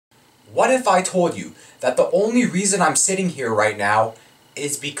What if I told you that the only reason I'm sitting here right now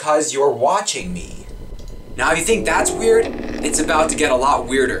is because you're watching me? Now, if you think that's weird, it's about to get a lot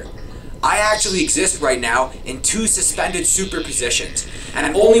weirder. I actually exist right now in two suspended superpositions,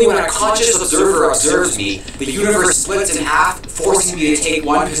 and only when a conscious observer observes me, the universe splits in half, forcing me to take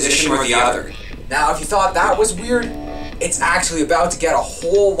one position or the other. Now, if you thought that was weird, it's actually about to get a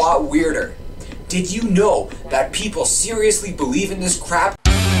whole lot weirder. Did you know that people seriously believe in this crap?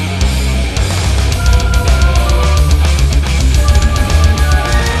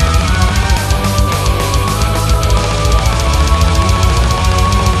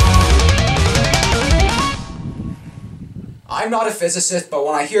 I'm not a physicist, but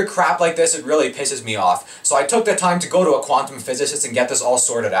when I hear crap like this, it really pisses me off. So I took the time to go to a quantum physicist and get this all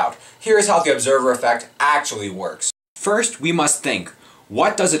sorted out. Here's how the observer effect actually works. First, we must think,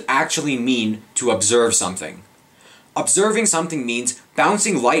 what does it actually mean to observe something? Observing something means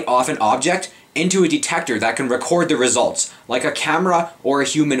bouncing light off an object into a detector that can record the results, like a camera or a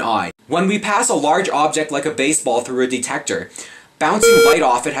human eye. When we pass a large object like a baseball through a detector, bouncing light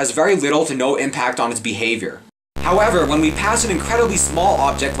off it has very little to no impact on its behavior. However, when we pass an incredibly small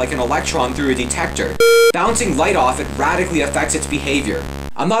object like an electron through a detector, bouncing light off it radically affects its behavior.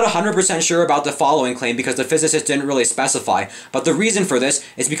 I'm not 100% sure about the following claim because the physicist didn't really specify, but the reason for this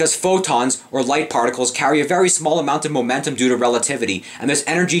is because photons, or light particles, carry a very small amount of momentum due to relativity, and this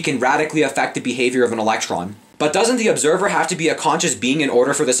energy can radically affect the behavior of an electron. But doesn't the observer have to be a conscious being in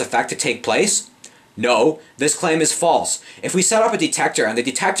order for this effect to take place? No, this claim is false. If we set up a detector and the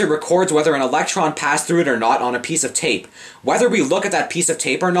detector records whether an electron passed through it or not on a piece of tape, whether we look at that piece of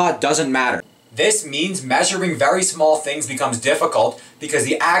tape or not doesn't matter. This means measuring very small things becomes difficult because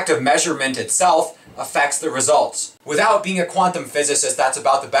the act of measurement itself affects the results. Without being a quantum physicist, that's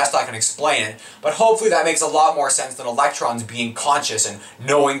about the best I can explain it, but hopefully that makes a lot more sense than electrons being conscious and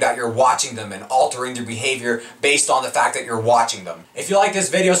knowing that you're watching them and altering their behavior based on the fact that you're watching them. If you like this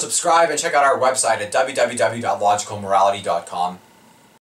video, subscribe and check out our website at www.logicalmorality.com.